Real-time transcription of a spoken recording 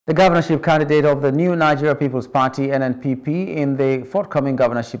The governorship candidate of the new Nigeria People's Party N.N.P.P in the forthcoming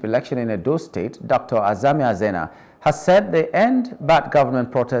governorship election in Edo State, Dr. Azami Azena, has said the end bad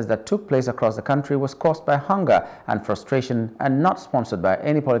government protest that took place across the country was caused by hunger and frustration and not sponsored by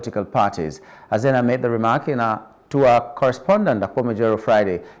any political parties. Azena made the remark to our correspondent Akpomejero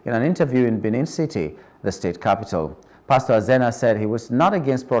Friday in an interview in Benin City, the state capital. Pastor Azena said he was not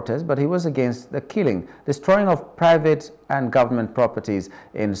against protests, but he was against the killing, destroying of private and government properties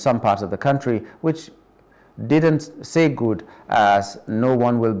in some parts of the country, which didn't say good, as no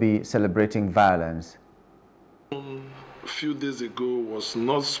one will be celebrating violence. A few days ago was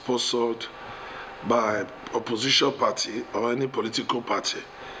not sponsored by opposition party or any political party.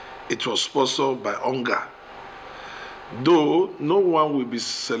 It was sponsored by hunger. Though no one will be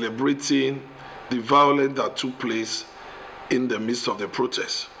celebrating the violence that took place in the midst of the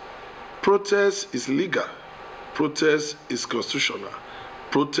protest. Protest is legal. Protest is constitutional.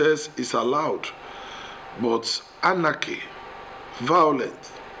 Protest is allowed. But anarchy,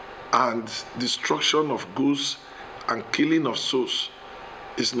 violence, and destruction of goods and killing of souls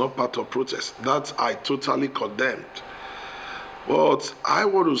is not part of protest. That I totally condemned. But I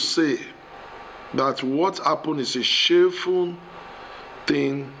want to say that what happened is a shameful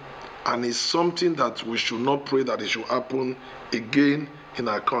thing, and it's something that we should not pray that it should happen again in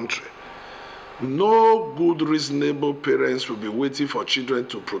our country. No good, reasonable parents will be waiting for children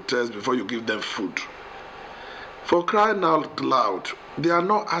to protest before you give them food. For crying out loud, they are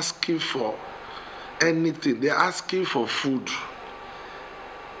not asking for anything. They are asking for food.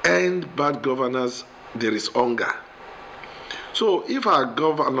 End bad governance, there is hunger. So if our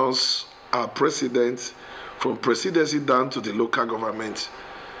governors, our presidents, from presidency down to the local government,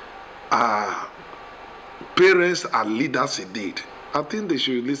 parents and leaders indeed, I think they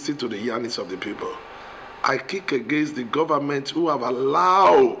should listen to the yearnings of the people. I kick against the government who have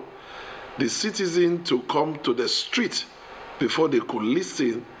allowed the citizens to come to the street before they could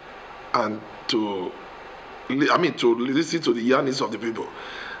listen and to listen to the yearnings of the people.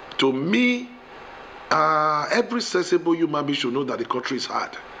 To me, every sensible human being should know that the country is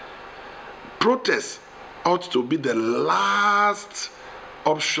hard. Protest ought to be the last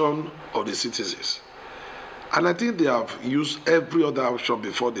option of the citizens. And I think they have used every other option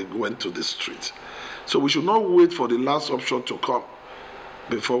before they went to the street. So we should not wait for the last option to come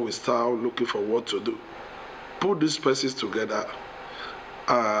before we start looking for what to do. Put these persons together.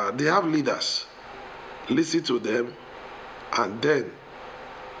 They have leaders. Listen to them and then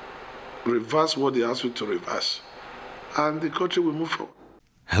reverse what they ask you to reverse. And the country will move forward.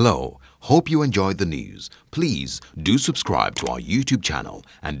 Hello, hope you enjoyed the news. Please do subscribe to our YouTube channel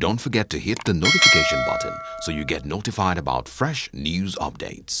and don't forget to hit the notification button so you get notified about fresh news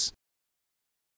updates.